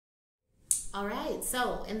All right,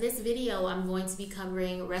 so in this video, I'm going to be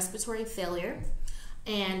covering respiratory failure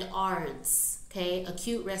and ARDS, okay,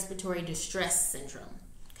 acute respiratory distress syndrome,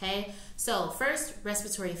 okay? So first,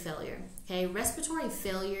 respiratory failure, okay? Respiratory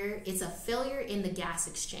failure, it's a failure in the gas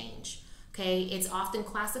exchange, okay? It's often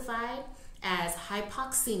classified as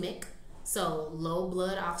hypoxemic, so low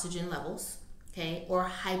blood oxygen levels, okay,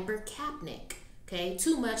 or hypercapnic, okay,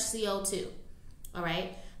 too much CO2, all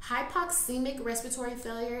right? Hypoxemic respiratory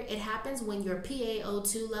failure, it happens when your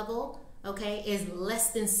PaO2 level, okay, is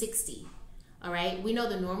less than 60, all right? We know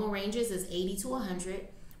the normal ranges is 80 to 100,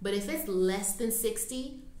 but if it's less than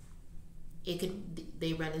 60,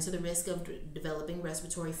 they run into the risk of developing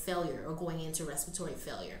respiratory failure or going into respiratory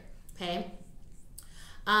failure, okay?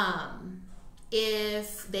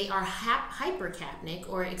 If they are hypercapnic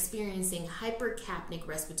or experiencing hypercapnic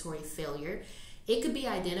respiratory failure, it could be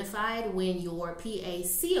identified when your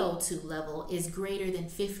PaCO2 level is greater than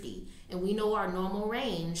 50. And we know our normal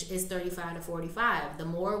range is 35 to 45. The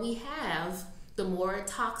more we have, the more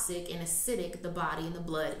toxic and acidic the body and the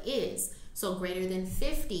blood is. So greater than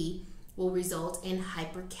 50 will result in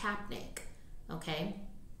hypercapnic, okay?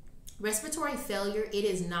 Respiratory failure, it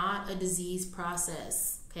is not a disease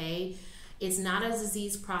process, okay? It's not a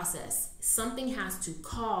disease process. Something has to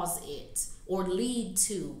cause it or lead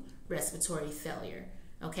to respiratory failure,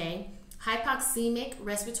 okay? Hypoxemic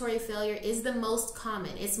respiratory failure is the most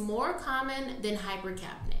common. It's more common than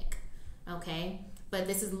hypercapnic, okay? But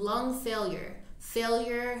this is lung failure,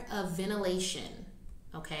 failure of ventilation,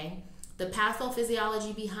 okay? The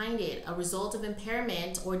pathophysiology behind it, a result of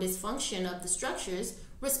impairment or dysfunction of the structures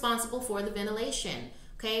responsible for the ventilation,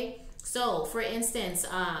 okay? So, for instance,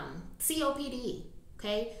 COPD,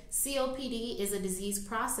 okay? COPD is a disease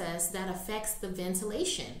process that affects the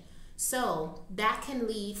ventilation. So that can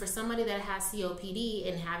lead, for somebody that has COPD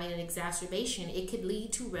and having an exacerbation, it could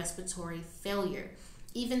lead to respiratory failure,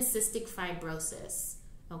 even cystic fibrosis,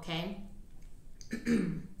 okay?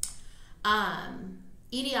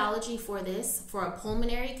 Etiology for this, for a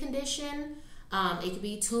pulmonary condition, it could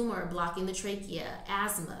be tumor blocking the trachea,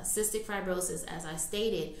 asthma, cystic fibrosis, as I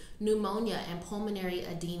stated, pneumonia, and pulmonary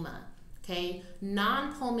edema. Okay,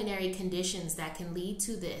 non-pulmonary conditions that can lead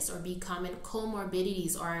to this or be common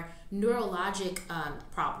comorbidities are neurologic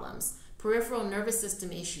problems, peripheral nervous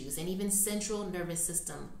system issues, and even central nervous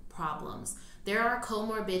system problems. There are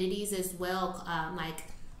comorbidities as well, like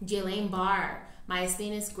Guillain-Barré,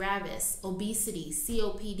 myasthenia gravis, obesity,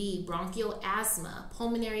 COPD, bronchial asthma,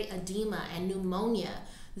 pulmonary edema, and pneumonia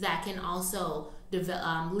that can also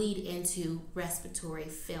lead into respiratory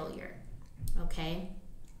failure, okay?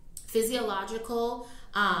 Physiological,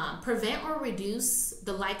 prevent or reduce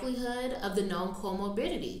the likelihood of the known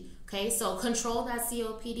comorbidity, okay? So control that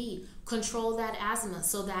COPD, control that asthma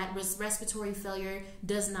so that respiratory failure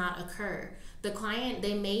does not occur. The client,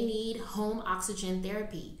 they may need home oxygen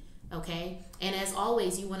therapy, okay? And as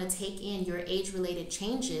always, you want to take in your age-related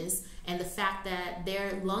changes and the fact that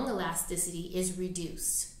their lung elasticity is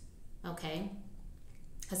reduced, okay?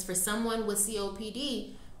 Because for someone with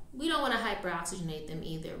COPD, we don't want to hyperoxygenate them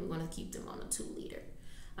either. We want to keep them on a 2-liter.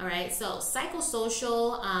 All right, so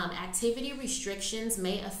psychosocial activity restrictions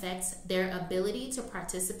may affect their ability to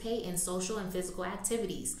participate in social and physical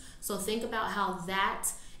activities. So think about how that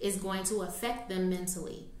is going to affect them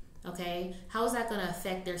mentally, okay? How is that going to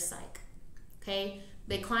affect their psyche, okay?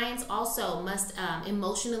 The clients also must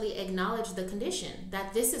emotionally acknowledge the condition,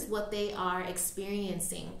 that this is what they are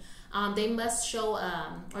experiencing. They must show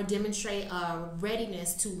or demonstrate a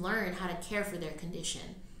readiness to learn how to care for their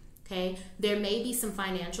condition, okay? There may be some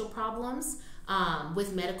financial problems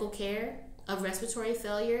with medical care of respiratory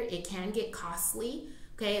failure. It can get costly,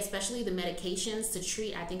 okay? Especially the medications to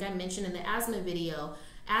treat. I think I mentioned in the asthma video,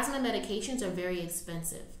 asthma medications are very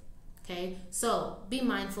expensive, okay? So be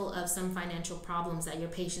mindful of some financial problems that your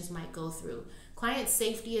patients might go through. Client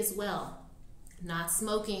safety as well. Not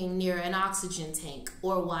smoking near an oxygen tank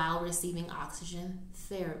or while receiving oxygen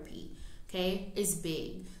therapy, okay, is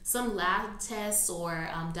big. Some lab tests or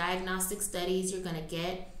diagnostic studies you're gonna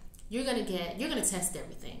test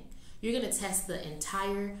everything. You're gonna test the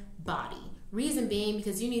entire body. Reason being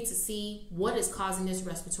because you need to see what is causing this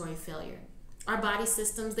respiratory failure. Our body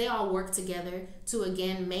systems, they all work together to,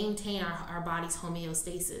 again, maintain our body's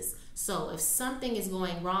homeostasis. So if something is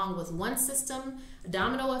going wrong with one system,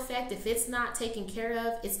 domino effect, if it's not taken care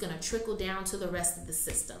of, it's going to trickle down to the rest of the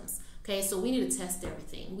systems. Okay, so we need to test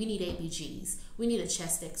everything. We need ABGs. We need a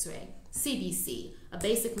chest x-ray, CBC, a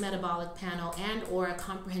basic metabolic panel and or a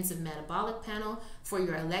comprehensive metabolic panel for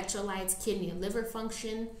your electrolytes, kidney and liver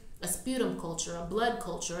function, a sputum culture, a blood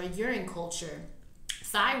culture, a urine culture,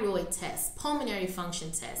 thyroid tests, pulmonary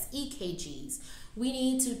function tests, EKGs. We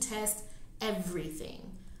need to test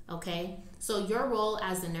everything, okay? So your role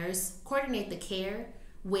as the nurse, coordinate the care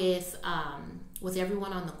with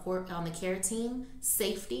everyone on the care team,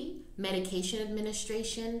 safety, medication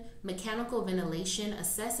administration, mechanical ventilation,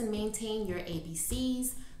 assess and maintain your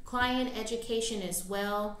ABCs, client education as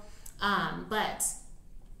well. But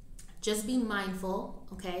just be mindful,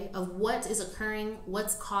 okay, of what is occurring,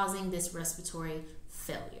 what's causing this respiratory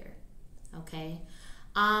failure, okay?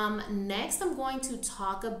 Next, I'm going to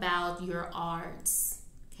talk about your ARDS,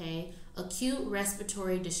 okay? Acute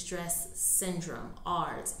Respiratory Distress Syndrome,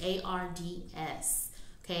 ARDS, A-R-D-S,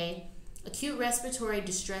 okay? Acute Respiratory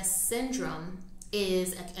Distress Syndrome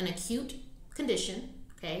is an acute condition,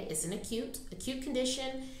 okay? It's an acute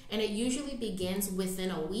condition, and it usually begins within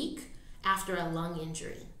a week after a lung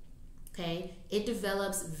injury, okay? It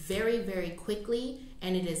develops very, very quickly,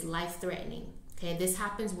 and it is life-threatening, okay? This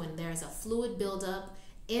happens when there's a fluid buildup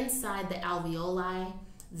inside the alveoli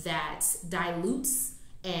that dilutes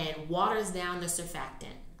and waters down the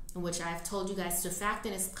surfactant, which I've told you guys,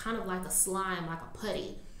 surfactant is kind of like a slime, like a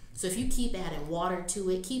putty. So if you keep adding water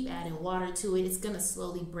to it, it's going to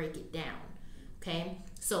slowly break it down, okay?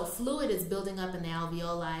 So fluid is building up in the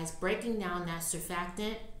alveoli, breaking down that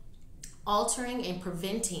surfactant, altering and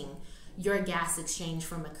preventing your gas exchange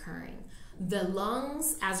from occurring. The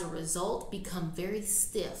lungs, as a result, become very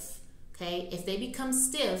stiff, okay? If they become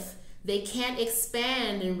stiff, they can't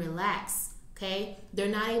expand and relax, okay? They're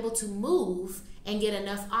not able to move and get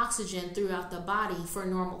enough oxygen throughout the body for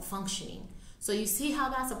normal functioning. So you see how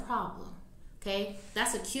that's a problem, okay?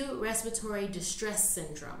 That's acute respiratory distress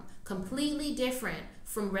syndrome, completely different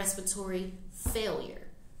from respiratory failure,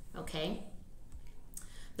 okay?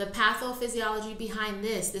 The pathophysiology behind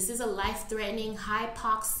this is a life-threatening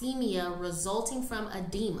hypoxemia resulting from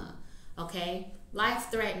edema, okay?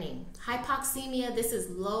 Life-threatening. Hypoxemia, this is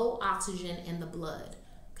low oxygen in the blood,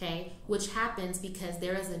 okay? Which happens because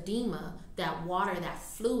there is edema, that water, that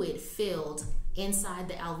fluid filled inside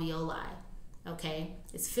the alveoli, okay?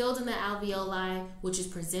 It's filled in the alveoli, which is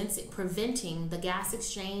preventing the gas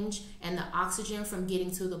exchange and the oxygen from getting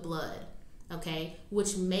to the blood, okay?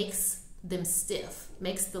 Which makes them stiff,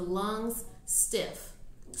 makes the lungs stiff.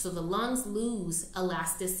 So the lungs lose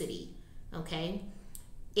elasticity, okay?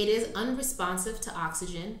 It is unresponsive to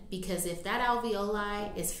oxygen because if that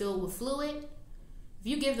alveoli is filled with fluid, if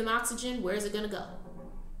you give them oxygen, where is it going to go?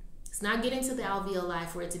 It's not getting to the alveoli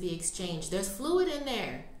for it to be exchanged. There's fluid in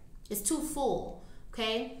there. It's too full,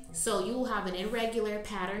 okay? So you will have an irregular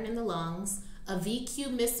pattern in the lungs, a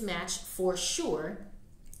VQ mismatch for sure,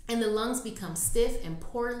 and the lungs become stiff and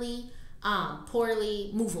poorly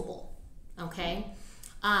movable, okay?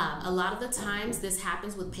 A lot of the times this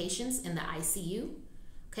happens with patients in the ICU,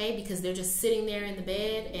 okay, because they're just sitting there in the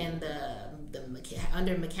bed and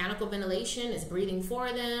under mechanical ventilation is breathing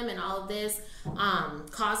for them and all of this.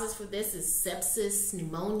 Causes for this is sepsis,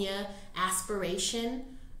 pneumonia, aspiration,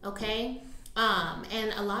 okay?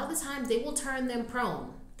 And a lot of the times they will turn them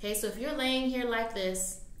prone, okay? So if you're laying here like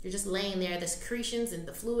this, you're just laying there, the secretions and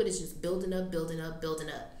the fluid is just building up.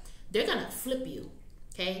 They're gonna flip you,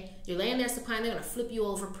 okay? You're laying there supine, they're gonna flip you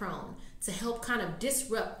over prone to help kind of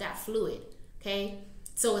disrupt that fluid, okay?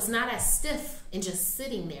 So it's not as stiff and just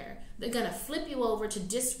sitting there. They're gonna flip you over to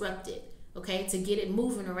disrupt it, okay? To get it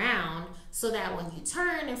moving around so that when you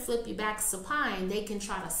turn and flip you back supine, they can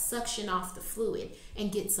try to suction off the fluid and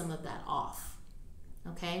get some of that off,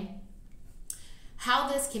 okay? How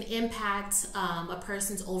this can impact a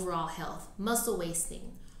person's overall health: muscle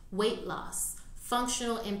wasting, weight loss,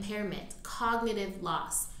 functional impairment, cognitive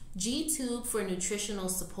loss, G-tube for nutritional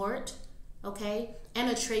support, okay,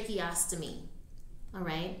 and a tracheostomy, all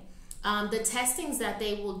right? The testings that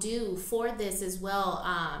they will do for this as well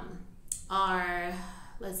are,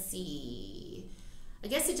 let's see, I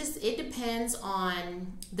guess it depends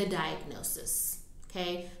on the diagnosis,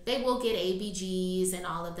 okay? They will get ABGs and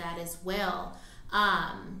all of that as well,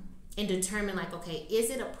 and determine like, okay, is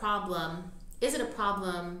it a problem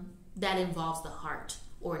that involves the heart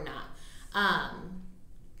or not?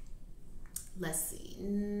 Let's see.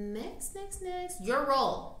 Next. Your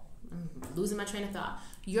role. I'm losing my train of thought.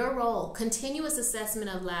 Your role. Continuous assessment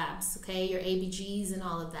of labs, okay? Your ABGs and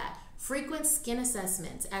all of that. Frequent skin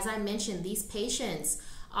assessments. As I mentioned, these patients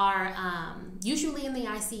are usually in the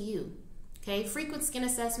ICU, okay? Frequent skin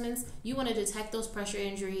assessments. You want to detect those pressure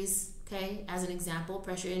injuries, okay? As an example,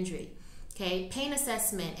 pressure injury, okay? Pain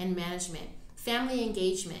assessment and management. Family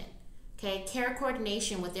engagement. Okay, care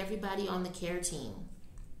coordination with everybody on the care team,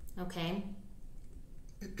 okay?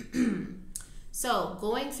 So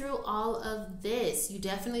going through all of this, you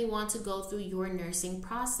definitely want to go through your nursing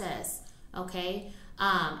process, okay?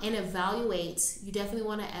 And evaluate. You definitely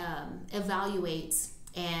want to evaluate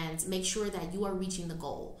and make sure that you are reaching the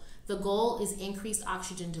goal. The goal is increased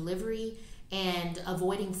oxygen delivery and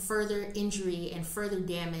avoiding further injury and further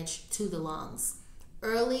damage to the lungs.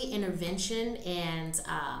 Early intervention and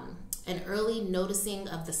an early noticing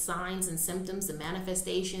of the signs and symptoms and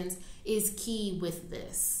manifestations is key with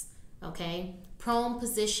this, okay? Prone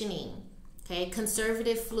positioning, okay?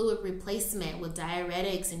 Conservative fluid replacement with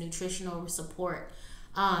diuretics and nutritional support.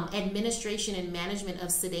 Administration and management of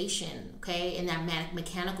sedation, okay? And that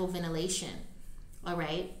mechanical ventilation, all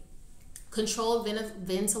right? Controlled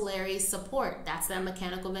ventilatory support, that's that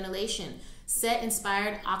mechanical ventilation. Set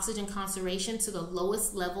inspired oxygen concentration to the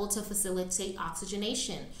lowest level to facilitate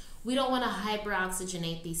oxygenation. We don't want to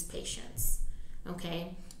hyperoxygenate these patients,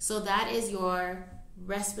 okay? So that is your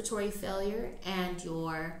respiratory failure and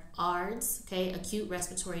your ARDS, okay, acute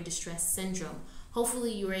respiratory distress syndrome.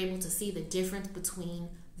 Hopefully you were able to see the difference between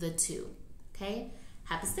the two, okay?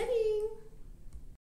 Happy studying!